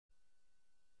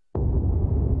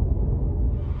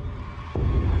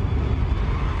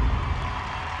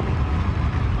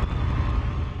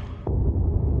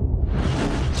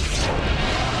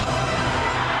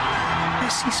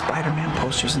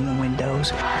posters in the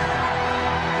windows.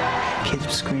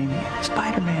 Kids screaming,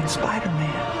 "Spider-Man,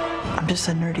 Spider-Man." I'm just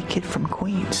a nerdy kid from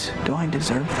Queens. Do I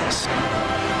deserve this?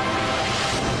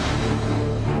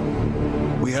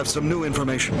 We have some new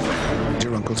information.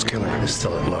 Your uncle's killer is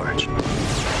still at large.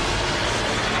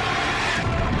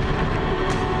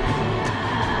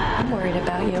 I'm worried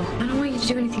about you. I don't want you to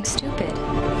do anything stupid.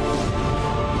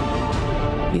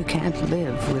 You can't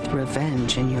live with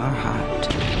revenge in your heart.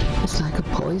 It's like a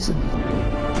poison.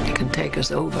 It can take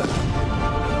us over.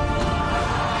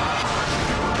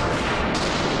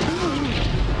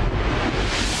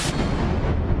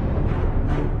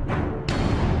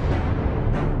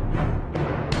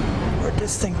 Where'd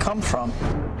this thing come from?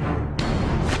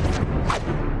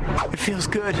 It feels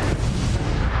good.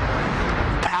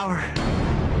 Power.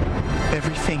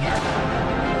 Everything.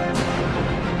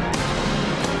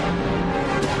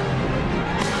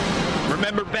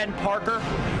 Remember Ben Parker?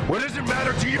 What does it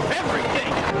matter to you?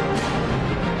 Everything!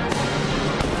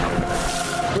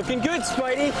 Looking good,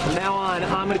 Spidey. From now on,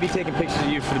 I'm gonna be taking pictures of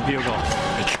you for the Bugle.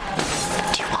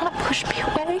 Do you want to push me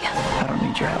away? I don't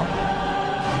need your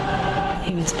help.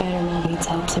 Even Spider-Man needs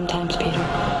help sometimes, Peter.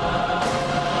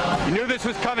 You knew this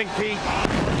was coming, Pete.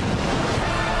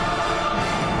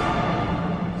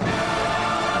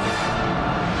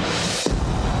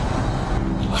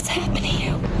 What's happened to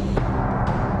you?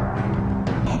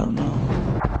 I don't know.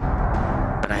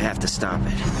 But I have to stop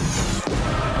it.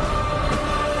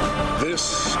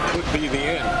 This could be the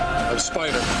end of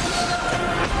Spider.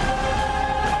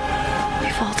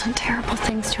 We've all done terrible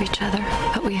things to each other,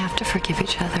 but we have to forgive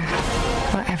each other,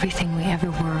 or everything we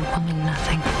ever were will mean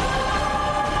nothing.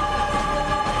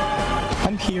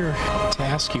 I'm here to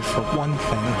ask you for one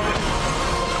thing.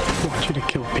 I want you to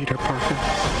kill Peter Parker.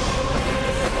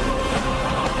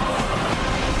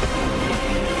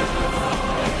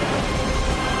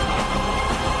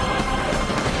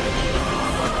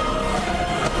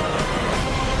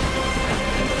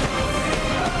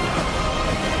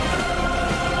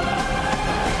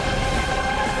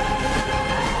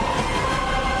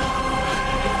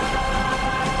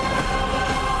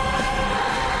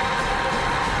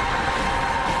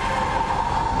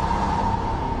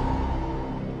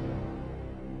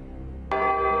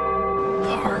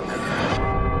 Parker.